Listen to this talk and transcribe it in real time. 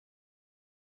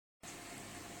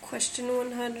Question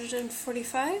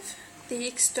 145. The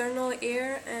external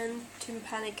ear and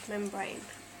tympanic membrane.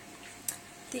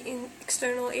 The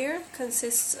external ear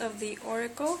consists of the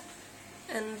auricle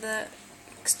and the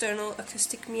external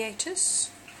acoustic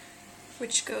meatus,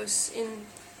 which goes in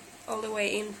all the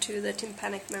way into the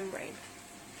tympanic membrane.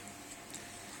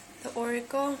 The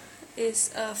auricle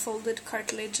is a folded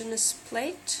cartilaginous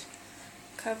plate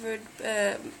covered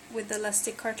with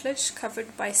elastic cartilage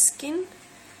covered by skin.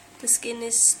 The skin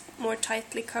is more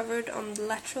tightly covered on the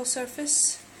lateral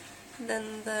surface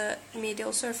than the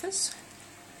medial surface.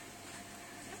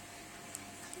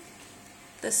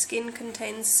 The skin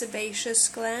contains sebaceous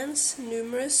glands,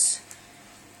 numerous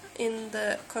in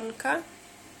the concha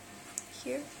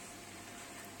here,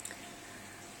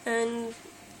 and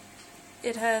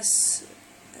it has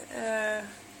a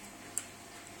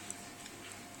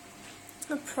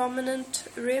prominent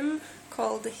rim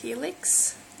called the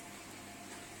helix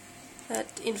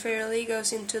that inferiorly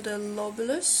goes into the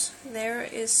lobulus. There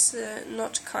is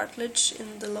not cartilage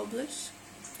in the lobulus.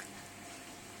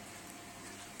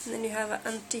 And then you have an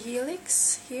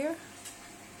antihelix here,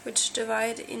 which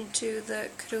divide into the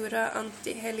crura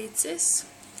antihelicis,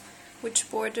 which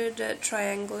border the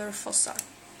triangular fossa.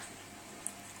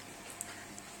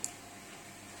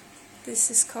 This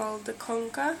is called the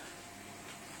concha,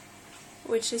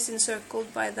 which is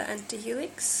encircled by the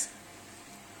antihelix.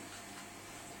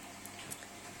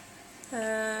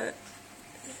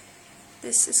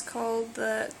 This is called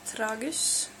the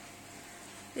tragus.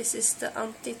 This is the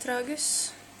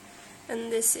antitragus,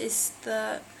 and this is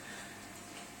the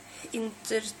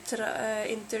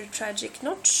intertragic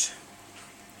notch.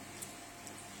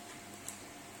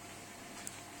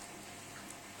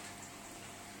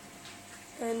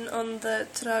 And on the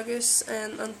tragus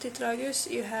and antitragus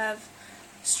you have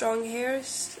strong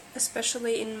hairs,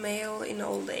 especially in male in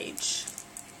old age.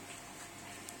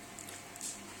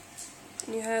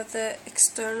 And you have the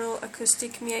external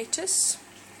acoustic meatus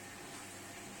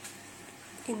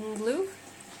in blue,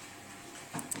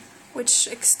 which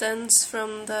extends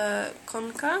from the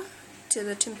concha to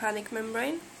the tympanic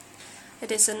membrane.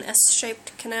 It is an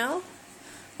S-shaped canal,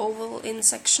 oval in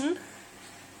section,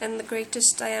 and the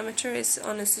greatest diameter is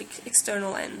on its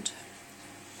external end.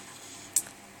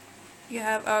 You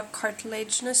have a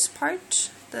cartilaginous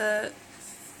part, the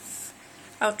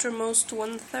outermost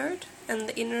 1/3, and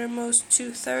the innermost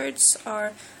 2/3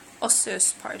 are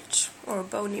osseous part, or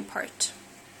bony part.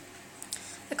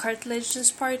 The cartilaginous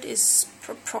part is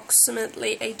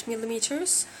approximately 8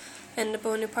 millimeters, and the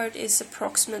bony part is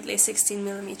approximately 16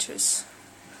 millimeters.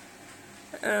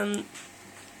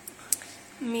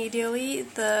 Medially,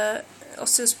 the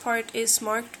osseous part is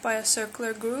marked by a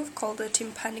circular groove called the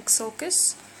tympanic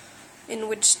sulcus, in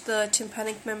which the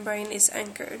tympanic membrane is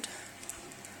anchored.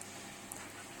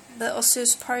 The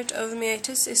osseous part of the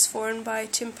meatus is formed by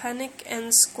tympanic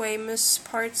and squamous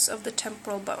parts of the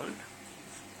temporal bone.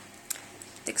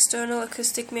 The external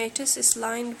acoustic meatus is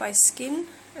lined by skin,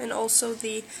 and also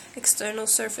the external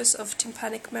surface of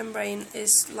tympanic membrane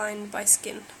is lined by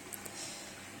skin.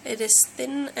 It is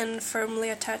thin and firmly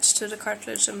attached to the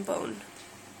cartilage and bone.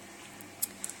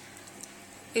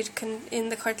 In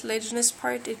the cartilaginous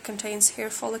part it contains hair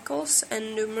follicles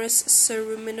and numerous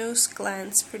ceruminous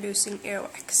glands producing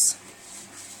earwax.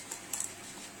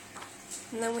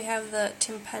 And then we have the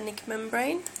tympanic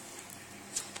membrane,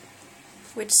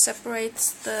 which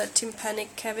separates the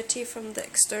tympanic cavity from the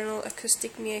external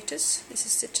acoustic meatus. This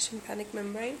is the tympanic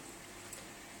membrane.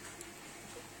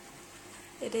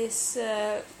 It is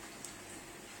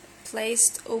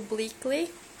placed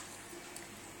obliquely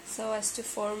so as to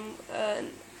form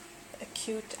an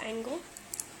acute angle.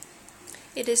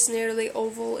 It is nearly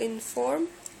oval in form,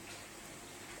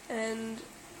 and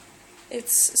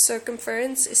its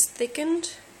circumference is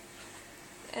thickened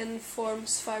and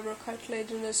forms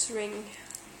fibrocartilaginous ring,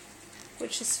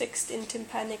 which is fixed in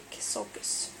tympanic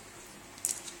sulcus.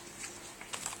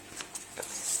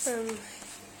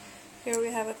 Here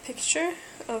we have a picture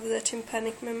of the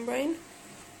tympanic membrane.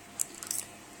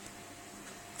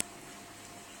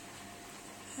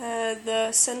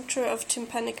 The center of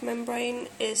tympanic membrane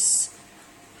is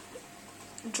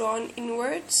drawn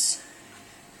inwards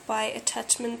by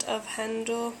attachment of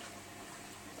handle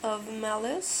of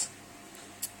malleus.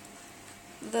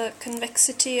 The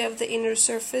convexity of the inner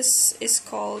surface is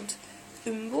called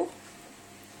umbo,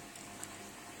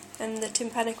 and the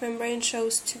tympanic membrane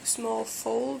shows two small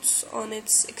folds on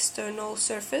its external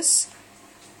surface,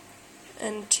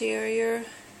 anterior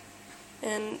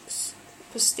and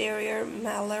posterior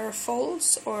malar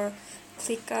folds, or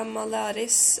plica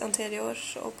malaris anterior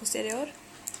or posterior.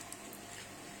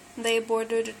 They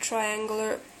border the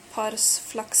triangular pars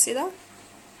flaccida.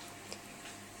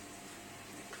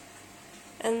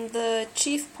 And the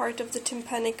chief part of the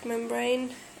tympanic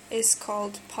membrane is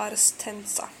called pars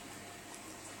tensa.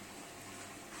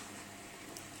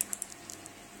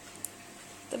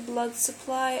 The blood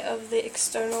supply of the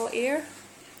external ear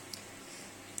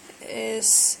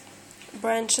is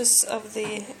branches of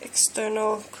the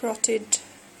external carotid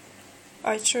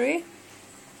artery,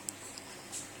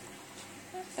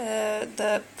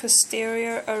 the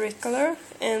posterior auricular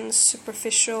and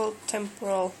superficial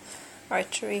temporal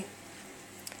artery.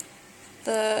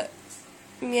 The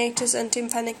meatus and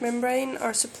tympanic membrane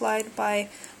are supplied by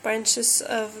branches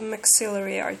of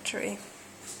maxillary artery.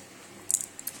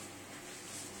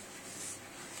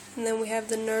 And then we have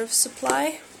the nerve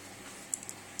supply.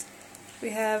 We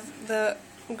have the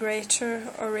greater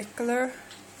auricular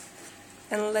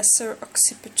and lesser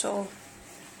occipital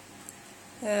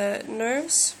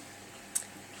nerves,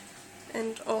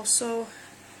 and also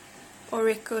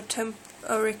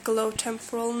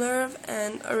auriculotemporal nerve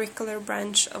and auricular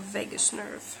branch of vagus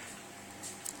nerve.